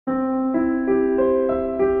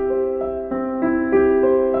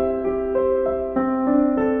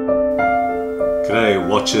G'day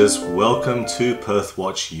watchers, welcome to Perth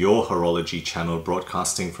Watch, your horology channel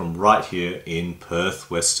broadcasting from right here in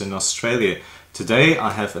Perth, Western Australia. Today I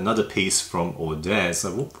have another piece from Audaz.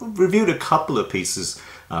 I've reviewed a couple of pieces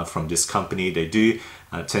from this company. They do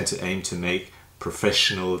tend to aim to make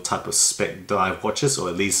professional type of spec dive watches, or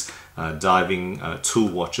at least diving tool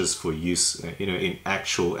watches for use in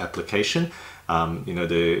actual application.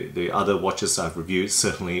 The other watches I've reviewed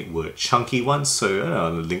certainly were chunky ones, so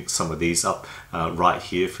I'll link some of these up right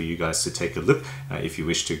here for you guys to take a look if you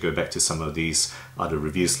wish to go back to some of these other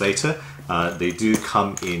reviews later. They do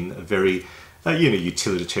come in a very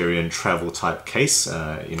utilitarian travel type case,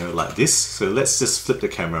 like this. So let's just flip the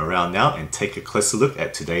camera around now and take a closer look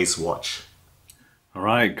at today's watch.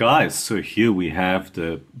 Alright guys, so here we have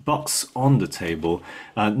the box on the table.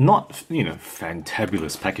 Not,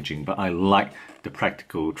 fantabulous packaging, but I like the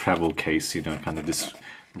practical travel case, kind of this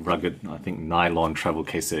rugged, I think, nylon travel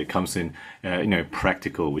case that it comes in,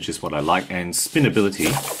 practical, which is what I like. And spinability,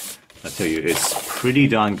 I tell you, it's pretty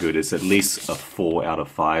darn good. It's at least a 4 out of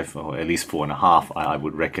 5, or at least 4.5, I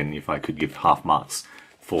would reckon, if I could give half marks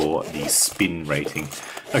for the spin rating.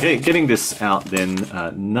 Okay, getting this out then,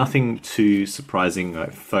 nothing too surprising,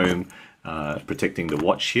 like foam protecting the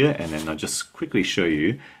watch here, and then I'll just quickly show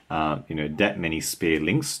you, that many spare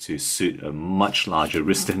links to suit a much larger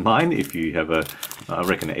wrist than mine. If you have I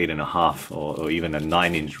reckon an 8.5 or even a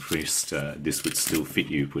 9-inch wrist, this would still fit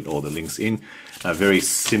you with all the links in. A very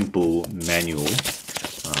simple manual,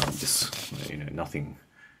 nothing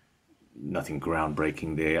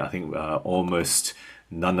groundbreaking there. I think almost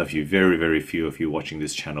none of you, very few of you watching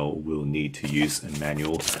this channel will need to use a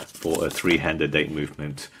manual for a three-handed date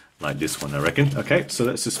movement like this one, I reckon. Okay, so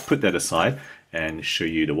let's just put that aside and show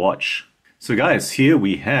you the watch. So guys, here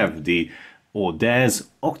we have the Audaz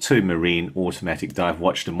Octomarine automatic dive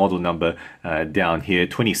watch, the model number down here,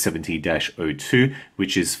 2070-02,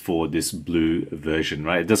 which is for this blue version,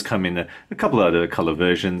 right? It does come in a couple of other color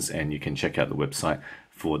versions, and you can check out the website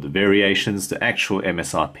for the variations. The actual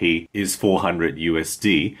MSRP is 400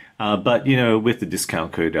 USD, but with the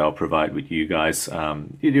discount code I'll provide with you guys,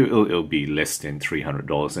 it'll be less than $300,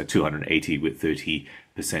 $280 with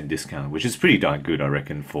 30% discount, which is pretty darn good, I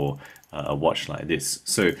reckon, for a watch like this.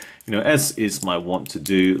 So, as is my want to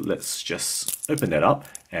do, let's just open that up.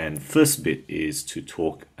 And first bit is to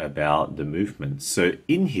talk about the movement. So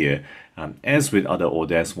in here, as with other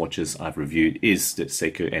Audaz watches I've reviewed, is the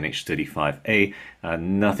Seiko NH35A.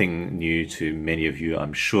 Nothing new to many of you,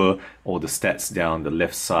 I'm sure. All the stats down the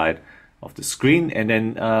left side of the screen. And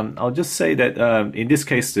then I'll just say that in this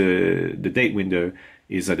case, the date window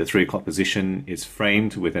is at the 3 o'clock position. It's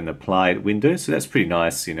framed with an applied window, so that's pretty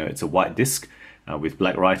nice. It's a white disc with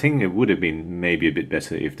black writing. It would have been maybe a bit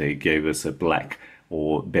better if they gave us a black,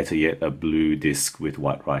 or better yet, a blue disc with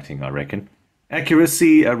white writing, I reckon.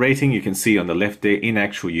 Accuracy rating, you can see on the left there, in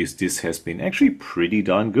actual use, this has been actually pretty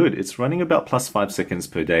darn good. It's running about +5 seconds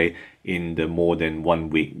per day in the more than 1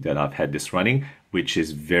 week that I've had this running, which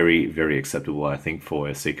is very acceptable, I think, for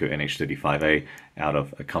a Seiko NH35A out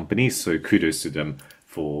of a company. So kudos to them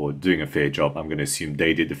for doing a fair job. I'm going to assume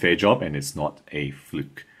they did the fair job and it's not a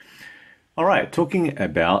fluke. All right, talking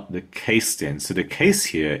about the case then. So the case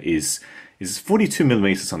here is 42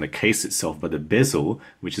 millimeters on the case itself, but the bezel,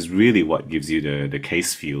 which is really what gives you the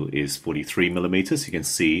case feel, is 43 millimeters. You can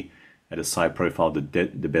see at the side profile the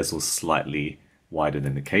bezel is slightly wider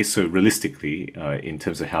than the case. So realistically, in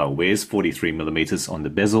terms of how it wears, 43 millimeters on the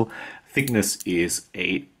bezel. Thickness is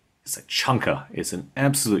it's a chunker. It's an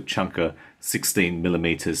absolute chunker. 16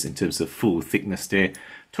 millimeters in terms of full thickness there.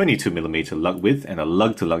 22 millimeter lug width, and a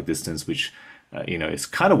lug to lug distance, which it's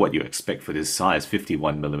kind of what you expect for this size,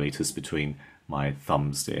 51 millimeters between my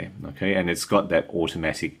thumbs there. Okay, and it's got that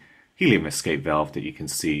automatic helium escape valve that you can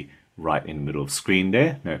see right in the middle of screen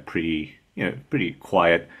there. Pretty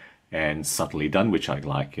quiet and subtly done, which I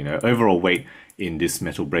like. Overall weight in this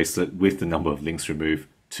metal bracelet with the number of links removed,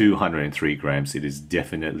 203 grams. It is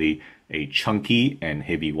definitely a chunky and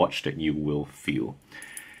heavy watch that you will feel.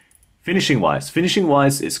 Finishing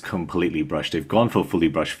wise is completely brushed. They've gone for a fully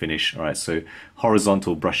brushed finish. All right, so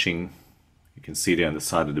horizontal brushing, you can see there on the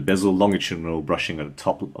side of the bezel, longitudinal brushing at the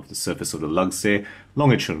top of the surface of the lugs there,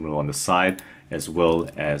 longitudinal on the side, as well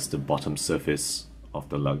as the bottom surface of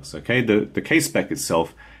the lugs. Okay, the case back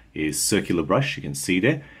itself is circular brush, you can see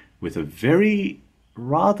there, with a very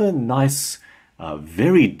rather nice,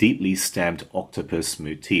 very deeply stamped octopus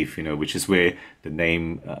motif, which is where the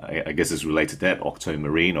name, I guess, is related to that,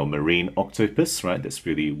 Octomarine or marine octopus, right? That's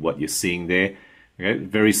really what you're seeing there. Okay,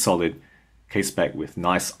 very solid case back with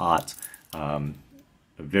nice art, a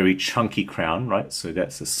very chunky crown, right? So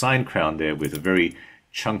that's a sign crown there with a very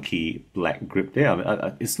chunky black grip there. I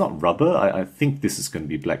mean, it's not rubber. I think this is going to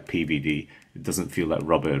be black PVD. It doesn't feel like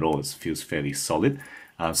rubber at all. It feels fairly solid.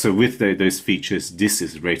 So with those features, this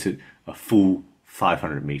is rated a full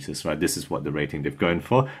 500 meters, right? This is what the rating they've gone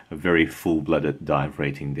for. A very full-blooded dive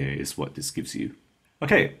rating there is what this gives you.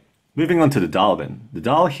 Okay, moving on to the dial then. The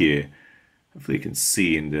dial here, hopefully you can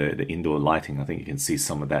see in the indoor lighting, I think you can see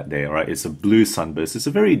some of that there, right? It's a blue sunburst. It's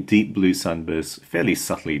a very deep blue sunburst, fairly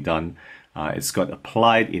subtly done. It's got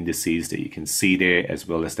applied indices that you can see there, as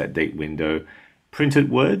well as that date window.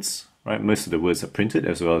 Printed words, right? Most of the words are printed,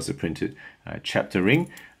 as well as the printed chapter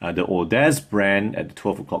ring. The Audaz brand at the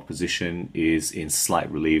 12 o'clock position is in slight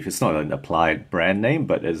relief. It's not an applied brand name,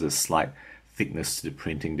 but there's a slight thickness to the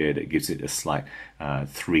printing there that gives it a slight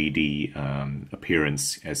 3D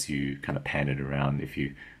appearance as you kind of pan it around if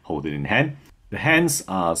you hold it in hand. The hands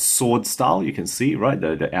are sword style, you can see, right?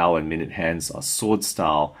 The hour and minute hands are sword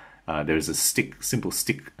style. There's a stick, simple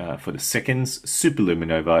stick for the seconds.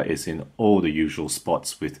 Superluminova is in all the usual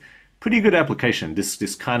spots with pretty good application.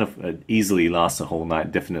 This kind of easily lasts the whole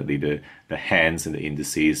night. Definitely the hands and the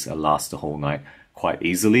indices last the whole night quite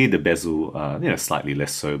easily. The bezel, slightly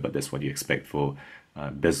less so, but that's what you expect for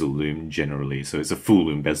bezel lume generally. So it's a full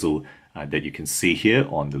lume bezel that you can see here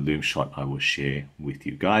on the lume shot I will share with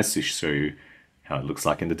you guys to show you how it looks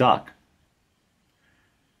like in the dark.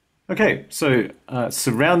 Okay, so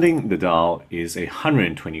surrounding the dial is a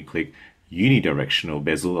 120 click unidirectional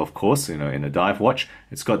bezel, of course, in a dive watch.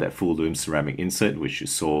 It's got that full lume ceramic insert, which you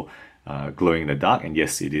saw glowing in the dark. And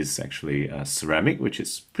yes, it is actually ceramic, which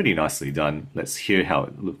is pretty nicely done. Let's hear how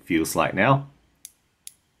it feels like now.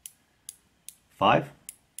 5.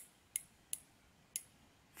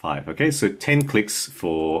 Okay, so 10 clicks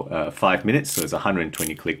for 5 minutes. So it's a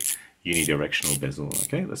 120 click unidirectional bezel.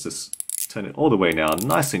 Okay, let's just turn it all the way now.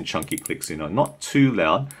 Nice and chunky clicks, not too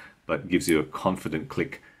loud, but gives you a confident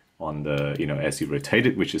click on the, as you rotate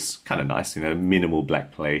it, which is kind of nice, minimal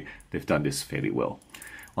black play. They've done this fairly well.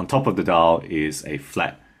 On top of the dial is a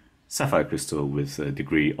flat sapphire crystal with a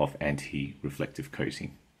degree of anti-reflective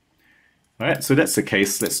coating. All right, so that's the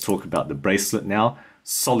case. Let's talk about the bracelet now.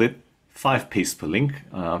 Solid 5-piece per link.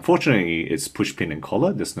 Unfortunately, it's push pin and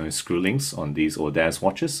collar. There's no screw links on these Audaz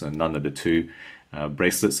watches, and none of the two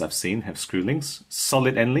bracelets I've seen have screw links.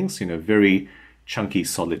 Solid end links, very chunky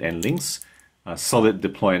solid end links. Solid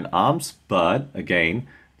deployant arms, but again,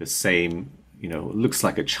 the same, looks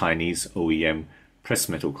like a Chinese OEM press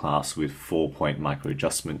metal clasp with 4-point micro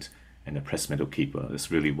adjustment and a press metal keeper.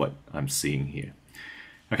 That's really what I'm seeing here.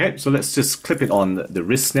 Okay, so let's just clip it on the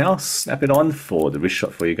wrist now. Snap it on for the wrist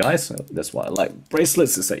shot for you guys. So that's why I like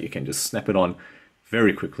bracelets, is that you can just snap it on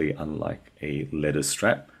very quickly, unlike a leather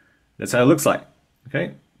strap. That's how it looks like.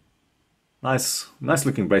 Okay, nice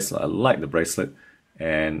looking bracelet. I like the bracelet.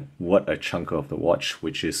 And what a chunk of the watch,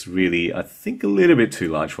 which is really, I think, a little bit too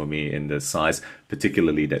large for me in the size,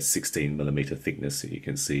 particularly that 16mm thickness. You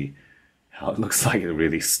can see how it looks like it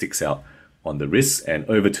really sticks out on the wrist, and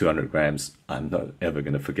over 200 grams. I'm not ever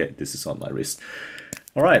going to forget this is on my wrist.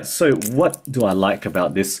 All right, so what do I like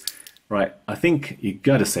about this? Right, I think you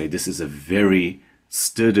got to say this is a very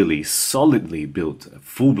sturdily, solidly built,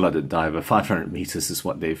 full-blooded diver. 500 meters is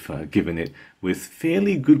what they've given it, with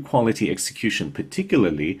fairly good quality execution,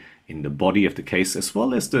 particularly in the body of the case, as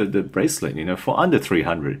well as the bracelet. For under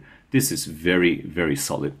 300, this is very, very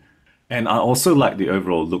solid. And I also like the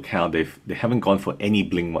overall look, how they haven't gone for any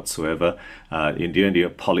bling whatsoever. The only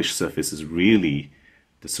polished surface is really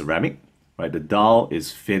the ceramic, right? The dial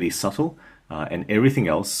is fairly subtle. And everything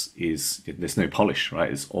else is, there's no polish,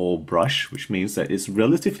 right? It's all brush, which means that it's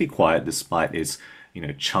relatively quiet despite its,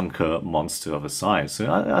 chunker monster of a size.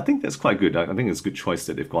 So I think that's quite good. I think it's a good choice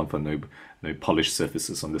that they've gone for no polished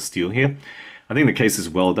surfaces on the steel here. I think the case is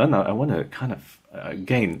well done. I want to kind of,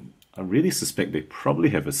 again, I really suspect they probably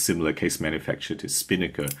have a similar case manufacturer to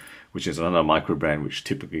Spinnaker, which is another micro brand which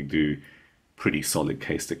typically do pretty solid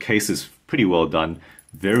case. The case is pretty well done.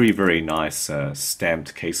 Very, very nice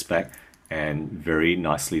stamped case back. And very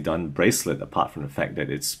nicely done bracelet, apart from the fact that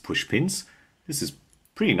it's push pins. This is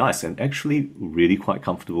pretty nice and actually really quite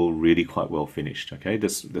comfortable, really quite well finished. Okay,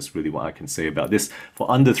 that's really what I can say about this. For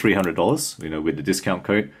under $300, with the discount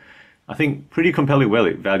code, I think pretty compelling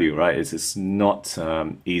value, right? It's not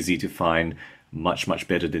easy to find much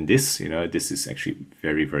better than this. This is actually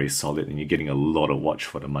very, very solid, and you're getting a lot of watch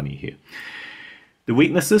for the money here. The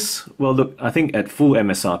weaknesses, well, look, I think at full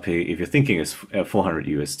MSRP, if you're thinking it's 400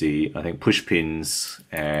 USD, I think push pins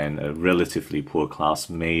and a relatively poor clasp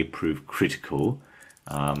may prove critical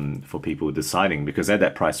for people deciding, because at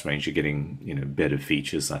that price range, you're getting better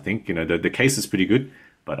features. I think the case is pretty good,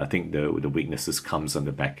 but I think the weaknesses comes on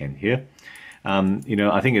the back end here. You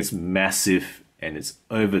know, I think it's massive and it's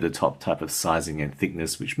over the top type of sizing and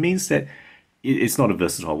thickness, which means that it's not a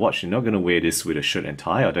versatile watch. You're not going to wear this with a shirt and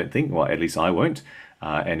tie, I don't think. Well, at least I won't.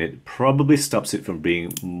 And it probably stops it from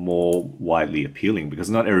being more widely appealing, because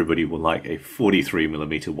not everybody will like a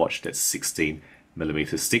 43mm watch that's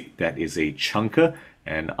 16mm thick. That is a chunker,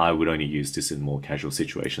 and I would only use this in more casual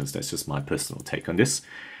situations. That's just my personal take on this.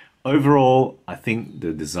 Overall, I think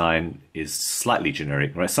the design is slightly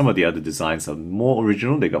generic, right? Some of the other designs are more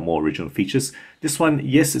original. They got more original features. This one,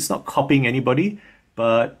 yes, it's not copying anybody,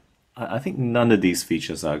 but I think none of these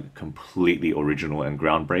features are completely original and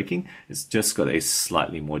groundbreaking. It's just got a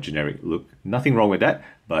slightly more generic look. Nothing wrong with that,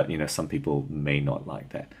 but you know, some people may not like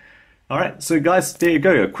that. All right, so guys, there you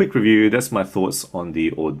go. A quick review. That's my thoughts on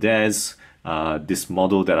the Audaz, this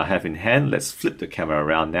model that I have in hand. Let's flip the camera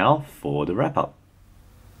around now for the wrap up.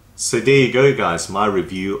 So there you go, guys, my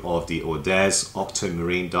review of the Audaz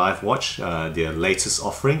Octomarine dive watch, their latest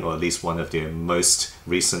offering, or at least one of their most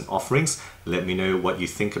recent offerings. Let me know what you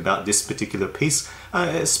think about this particular piece,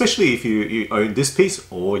 especially if you own this piece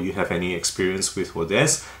or you have any experience with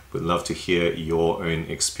Audaz. Would love to hear your own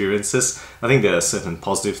experiences. I think there are certain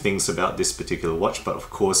positive things about this particular watch, but of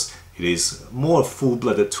course it is more a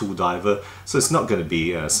full-blooded tool diver, so it's not going to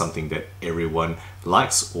be something that everyone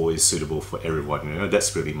likes or is suitable for everyone. You know,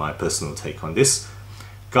 that's really my personal take on this.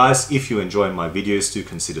 Guys, if you enjoy my videos, do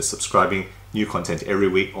consider subscribing. New content every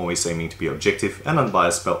week, always aiming to be objective and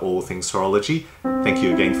unbiased about all things horology. Thank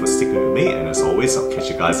you again for sticking with me, and as always, I'll catch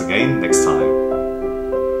you guys again next time.